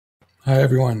Hi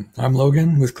everyone, I'm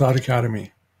Logan with Cloud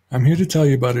Academy. I'm here to tell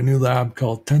you about a new lab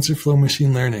called TensorFlow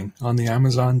Machine Learning on the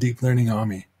Amazon Deep Learning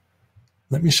AMI.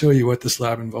 Let me show you what this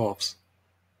lab involves.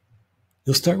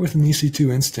 You'll start with an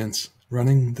EC2 instance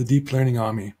running the Deep Learning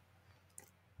AMI,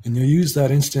 and you'll use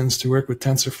that instance to work with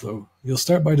TensorFlow. You'll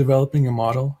start by developing a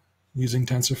model using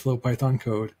TensorFlow Python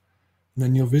code, and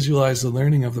then you'll visualize the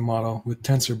learning of the model with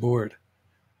TensorBoard.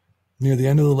 Near the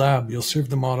end of the lab, you'll serve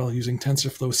the model using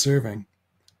TensorFlow Serving.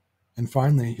 And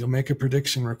finally, you'll make a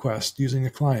prediction request using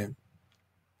a client.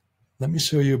 Let me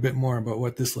show you a bit more about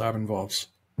what this lab involves.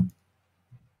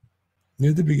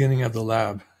 Near the beginning of the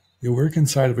lab, you'll work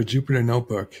inside of a Jupyter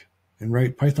notebook and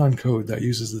write Python code that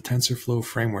uses the TensorFlow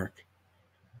framework.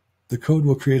 The code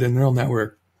will create a neural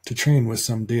network to train with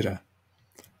some data.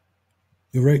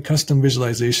 You'll write custom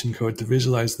visualization code to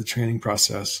visualize the training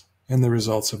process and the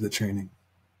results of the training.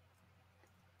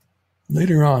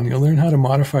 Later on, you'll learn how to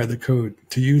modify the code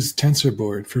to use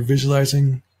TensorBoard for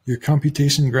visualizing your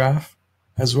computation graph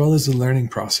as well as the learning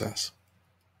process.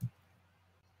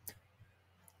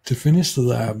 To finish the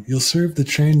lab, you'll serve the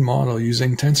trained model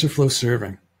using TensorFlow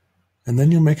Serving, and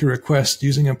then you'll make a request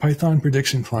using a Python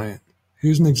prediction client.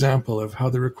 Here's an example of how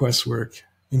the requests work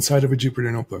inside of a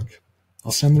Jupyter notebook.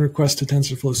 I'll send the request to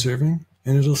TensorFlow Serving,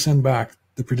 and it'll send back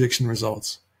the prediction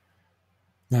results.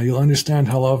 Now you'll understand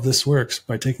how all of this works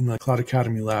by taking the Cloud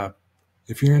Academy lab.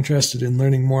 If you're interested in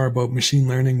learning more about machine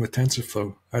learning with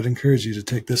TensorFlow, I'd encourage you to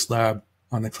take this lab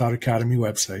on the Cloud Academy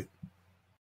website.